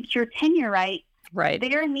don't have secure tenure rights, right,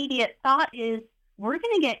 their immediate thought is, we're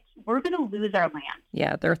going to lose our land.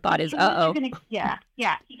 Yeah, their thought is, uh-oh. Yeah.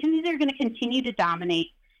 Because they're going to continue to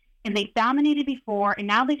dominate, and they've dominated before, and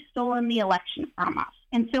now they've stolen the election from us.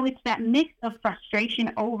 And so it's that mix of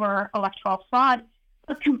frustration over electoral fraud,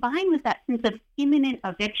 but combined with that sense of imminent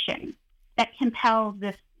eviction that compels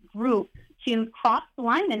this group to cross the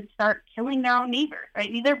line and start killing their own neighbors,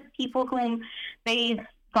 right? These are people whom they've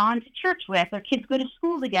gone to church with, their kids go to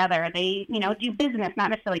school together, they, do business, not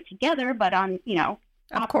necessarily together, but on,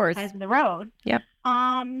 of course, sides of the road. Yep.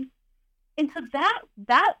 And so that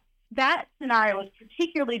scenario was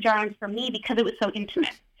particularly jarring for me because it was so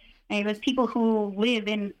intimate. And it was people who live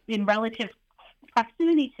in relative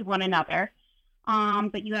proximity to one another.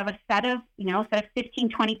 But you have a set of 15,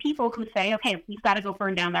 20 people who say, okay, we've got to go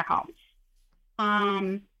burn down their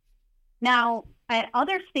homes. Now, at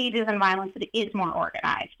other stages in violence, it is more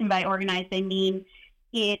organized. And by organized, I mean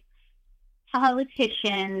it's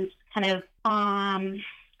politicians kind of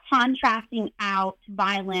contracting out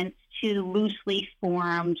violence to loosely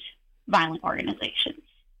formed violent organizations.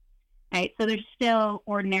 Right? So there's still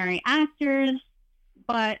ordinary actors,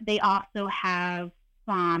 but they also have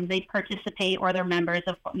they participate or they're members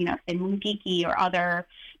of, say, Mungiki or other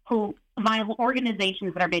violent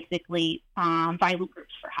organizations that are basically violent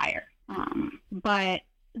groups for hire. But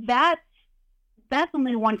that's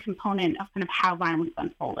only one component of kind of how violence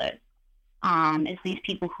unfolded. Is these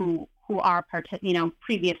people who are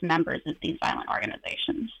previous members of these violent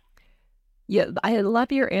organizations. Yeah, I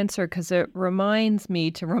love your answer because it reminds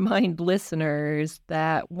me to remind listeners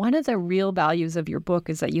that one of the real values of your book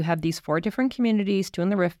is that you have these 4 different communities, 2 in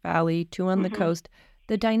the Rift Valley, 2 on the coast.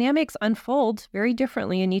 The dynamics unfold very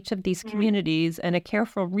differently in each of these communities, and a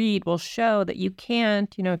careful read will show that you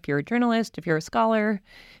can't, if you're a journalist, if you're a scholar,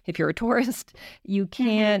 if you're a tourist, you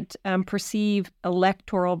can't perceive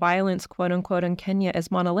electoral violence, quote unquote, in Kenya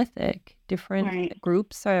as monolithic. Different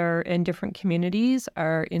groups in different communities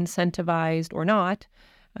are incentivized or not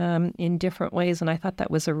in different ways, and I thought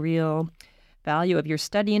that was a real value of your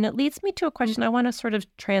study. And it leads me to a question. I want to sort of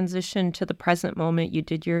transition to the present moment. You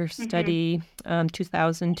did your study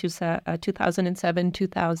 2007,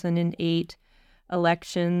 2008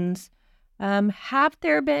 elections. Have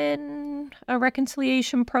there been a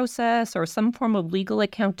reconciliation process or some form of legal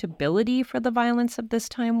accountability for the violence of this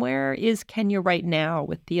time? Where is Kenya right now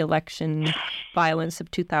with the election violence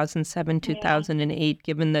of 2007, 2008,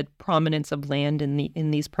 given the prominence of land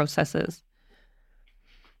in these processes?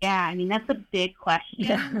 Yeah, I mean, that's a big question.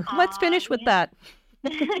 Yeah. Let's finish with that.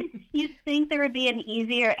 You'd think there would be an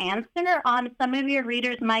easier answer. Some of your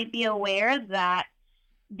readers might be aware that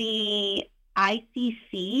the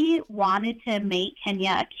ICC wanted to make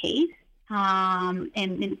Kenya a case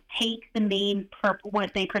and take the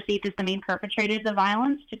what they perceived as the main perpetrators of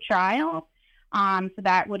violence to trial. So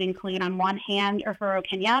that would include, on one hand, Uhuru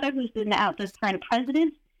Kenyatta, who's been out this current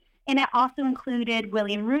president. And it also included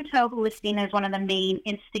William Ruto, who was seen as one of the main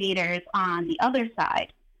instigators on the other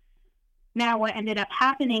side. Now, what ended up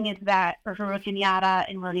happening is that Uhuru Kenyatta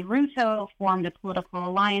and William Ruto formed a political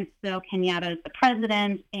alliance. So Kenyatta is the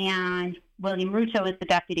president and William Ruto is the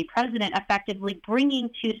deputy president, effectively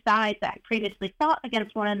bringing 2 sides that had previously fought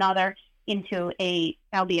against one another into a,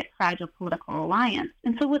 albeit fragile, political alliance.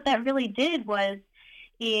 And so what that really did was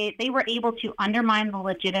they were able to undermine the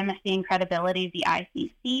legitimacy and credibility of the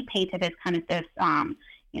ICC, painted as kind of this,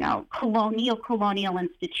 colonial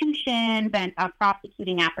institution bent on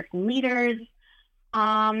prosecuting African leaders.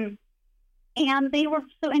 And they were,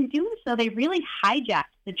 so in doing so, they really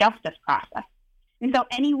hijacked the justice process. And so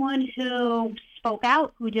anyone who spoke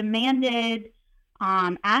out, who demanded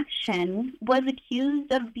action, was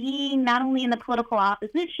accused of being not only in the political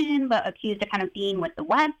opposition, but accused of kind of being with the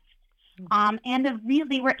West. And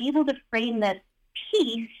they were able to frame this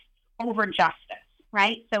peace over justice,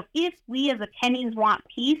 right? So if we as a Kenyans want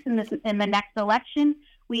peace in the next election,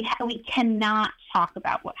 we cannot talk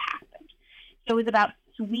about what happened. So it was about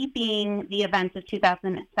sweeping the events of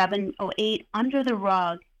 2007-08 under the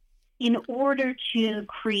rug in order to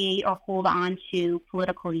create or hold on to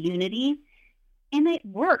political unity. And it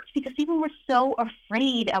worked because people were so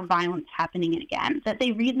afraid of violence happening again that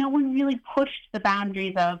no one really pushed the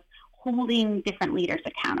boundaries of holding different leaders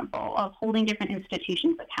accountable, of holding different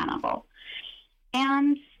institutions accountable.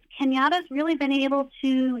 And Kenyatta's really been able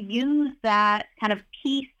to use that kind of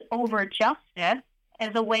peace over justice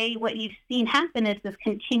as a way. What you've seen happen is this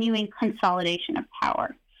continuing consolidation of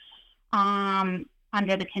power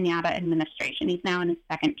under the Kenyatta administration. He's now in his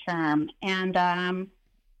 2nd term. And that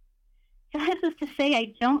is to say,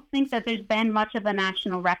 I don't think that there's been much of a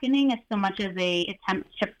national reckoning as so much as a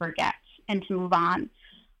attempt to forget and to move on.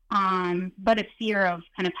 But a fear of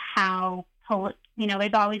kind of how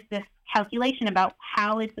there's always this calculation about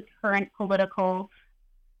how are the current political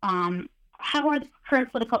alliances,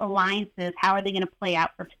 how are they going to play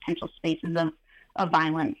out for potential spaces of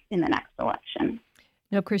violence in the next election?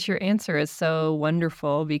 No, Chris, your answer is so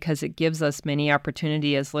wonderful because it gives us many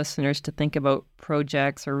opportunity as listeners to think about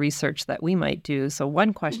projects or research that we might do. So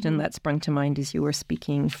one question that sprung to mind as you were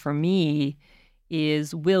speaking for me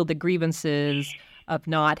is, will the grievances of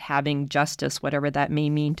not having justice, whatever that may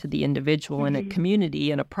mean to the individual in a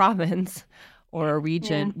community, in a province or a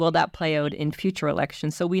region, will that play out in future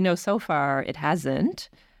elections? So we know so far it hasn't.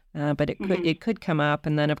 But it could come up.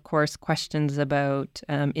 And then, of course, questions about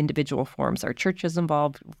individual forms. Are churches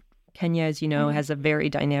involved? Kenya, as you know, has a very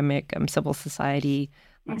dynamic civil society,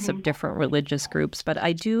 lots of different religious groups. But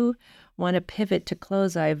I do want to pivot to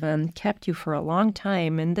close. I've kept you for a long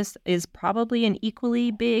time, and this is probably an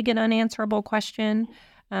equally big and unanswerable question.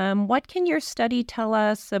 What can your study tell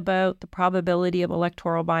us about the probability of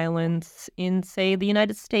electoral violence in, say, the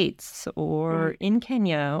United States or in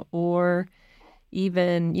Kenya or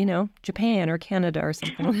even, Japan or Canada or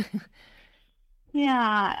something?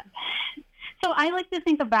 Yeah. So I like to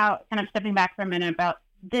think about, kind of stepping back for a minute, about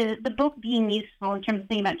the book being useful in terms of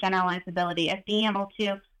thinking about generalizability, as being able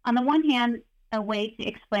to, on the one hand, a way to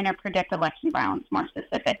explain or predict election violence more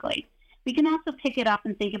specifically. We can also pick it up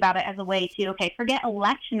and think about it as a way to, forget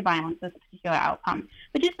election violence as a particular outcome,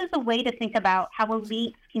 but just as a way to think about how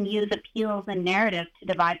elites can use appeals and narratives to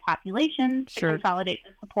divide populations, to consolidate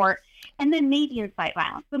the support, and then maybe incite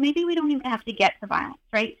violence. But maybe we don't even have to get to violence,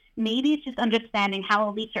 right? Maybe it's just understanding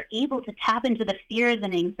how elites are able to tap into the fears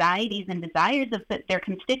and anxieties and desires of their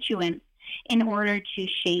constituents in order to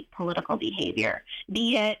shape political behavior,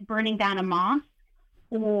 be it burning down a mosque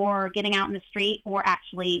or getting out in the street or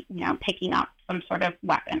actually, picking up some sort of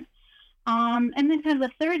weapon. And then kind of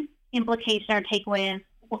the third implication or takeaway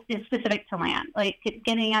is specific to land, like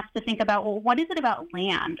getting us to think about, well, what is it about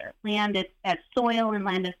land, or land as soil and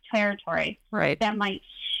land as territory, right, that might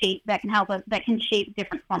shape, that can help us, that can shape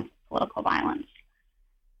different forms of political violence.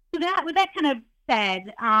 So that, with that kind of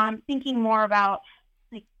said, thinking more about,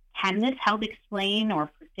 can this help explain or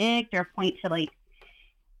predict or point to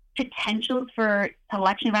potential for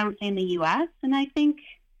election violence in the U.S.? And I think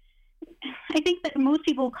that most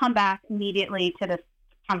people will come back immediately to this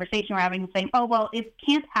conversation we're having and saying, oh, well, it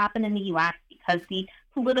can't happen in the U.S. because the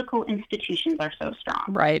political institutions are so strong.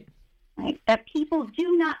 Right. That people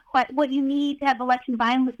do not quite, what you need to have election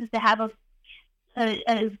violence is to have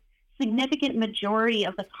a significant majority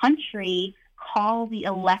of the country call the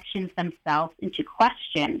elections themselves into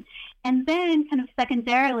question. And then kind of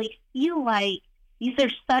secondarily feel like these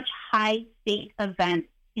are such high-stakes events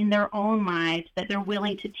in their own lives that they're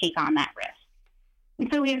willing to take on that risk.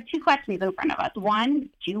 And so we have two questions in front of us. One,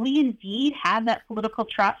 do we indeed have that political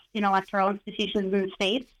trust in electoral institutions in the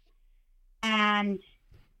states? And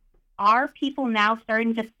are people now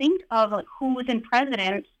starting to think of who is in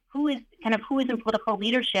president, who is in political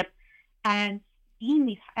leadership as being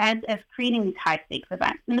these, as creating these high-stakes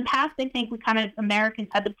events? In the past, I think Americans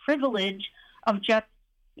had the privilege of just,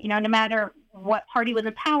 no matter what party was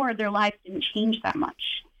in power, their lives didn't change that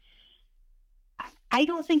much. I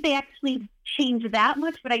don't think they actually changed that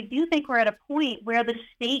much, but I do think we're at a point where the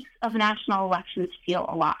stakes of national elections feel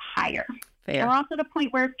a lot higher. Fair. We're also at a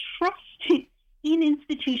point where trust in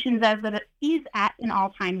institutions as it is at an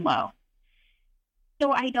all-time low.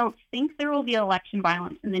 So I don't think there will be election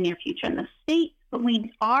violence in the near future in the state, but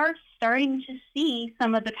we are starting to see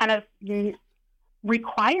some of the kind of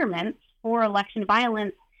requirements for election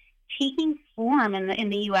violence taking form in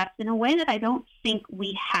the U.S. in a way that I don't think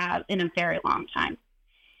we have in a very long time.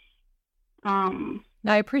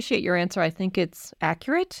 Now, I appreciate your answer. I think it's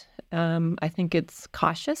accurate. I think it's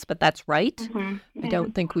cautious, but that's right. Mm-hmm. Yeah. I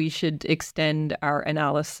don't think we should extend our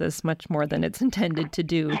analysis much more than it's intended to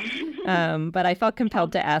do. But I felt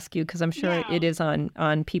compelled to ask you because I'm sure it is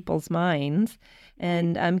on people's minds.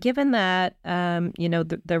 And given that,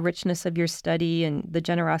 the richness of your study and the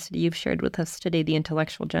generosity you've shared with us today, the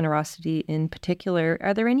intellectual generosity in particular,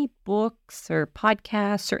 are there any books or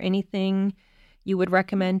podcasts or anything you would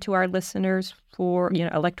recommend to our listeners for,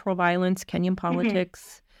 electoral violence, Kenyan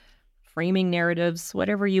politics, framing narratives,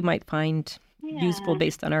 whatever you might find useful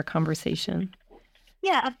based on our conversation?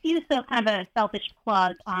 Yeah, a few, so kind of a selfish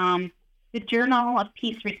plug. The Journal of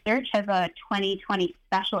Peace Research has a 2020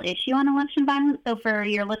 special issue on election violence. So for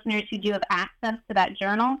your listeners who do have access to that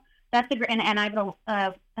journal, that's and I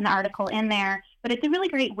have an article in there, but it's a really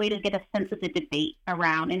great way to get a sense of the debate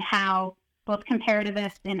around and how both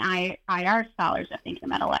comparativists and IR scholars are thinking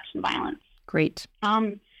about election violence. Great.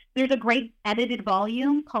 There's a great edited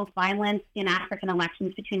volume called Violence in African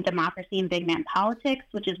Elections Between Democracy and Big Man Politics,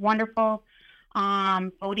 which is wonderful.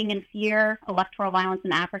 Voting in Fear, Electoral Violence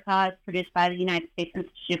in Africa is produced by the United States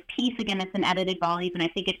Institute of Peace. Again, it's an edited volume, and I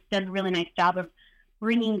think it does a really nice job of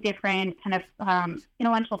bringing different kind of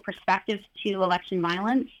intellectual perspectives to election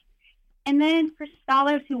violence. And then for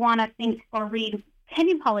scholars who want to think or read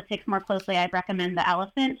Kenyan politics more closely, I'd recommend The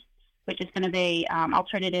Elephant, which is kind of a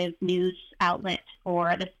alternative news outlet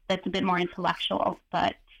for this that's a bit more intellectual,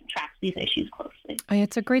 but tracks these issues closely.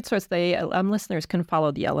 It's a great source. Listeners can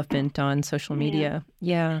follow The Elephant on social media.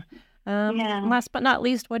 Yeah. Last but not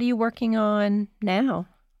least, what are you working on now?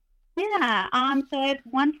 Yeah. So I have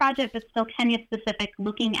one project that's still Kenya-specific,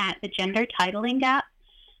 looking at the gender titling gap.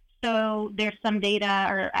 So there's some data,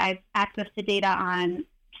 or I have access to data on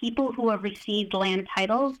people who have received land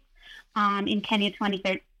titles in Kenya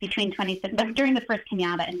during the first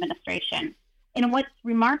Kenyatta administration. And what's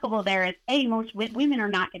remarkable there is, most women are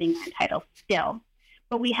not getting land titles still.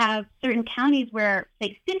 But we have certain counties where,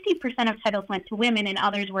 say, 50% of titles went to women and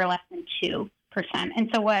others were less than 2%. And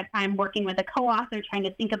so what I'm working with a co-author trying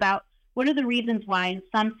to think about, what are the reasons why in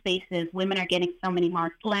some spaces women are getting so many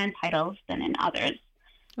more land titles than in others?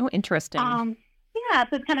 Oh, interesting. So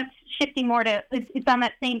it's kind of shifting more to, it's on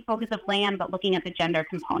that same focus of land, but looking at the gender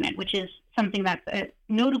component, which is something that's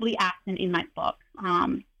notably absent in my book.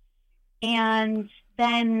 And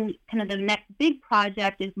then kind of the next big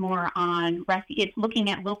project is more on, it's looking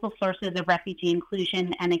at local sources of refugee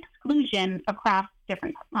inclusion and exclusion across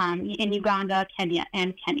different, in Uganda,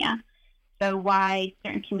 Kenya. So why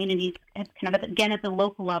certain communities, kind of again at the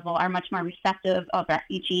local level, are much more receptive of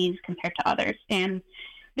refugees compared to others. And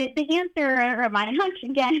the answer, or my hunch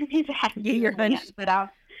again, is your hunch, land, but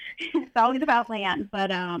it's always about land. But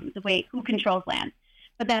the way who controls land.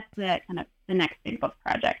 But that's the kind of the next big book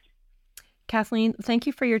project. Kathleen, thank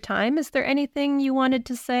you for your time. Is there anything you wanted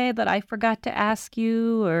to say that I forgot to ask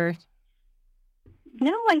you, or?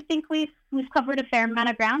 No, I think we've covered a fair amount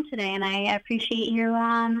of ground today, and I appreciate you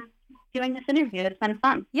doing this interview. It's been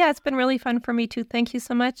fun. Yeah, it's been really fun for me too. Thank you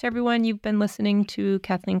so much, everyone. You've been listening to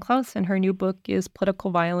Kathleen Klaus, and her new book is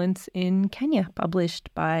Political Violence in Kenya,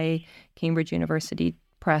 published by Cambridge University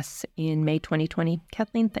Press in May 2020.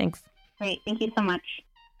 Kathleen, thanks. Great. Thank you so much.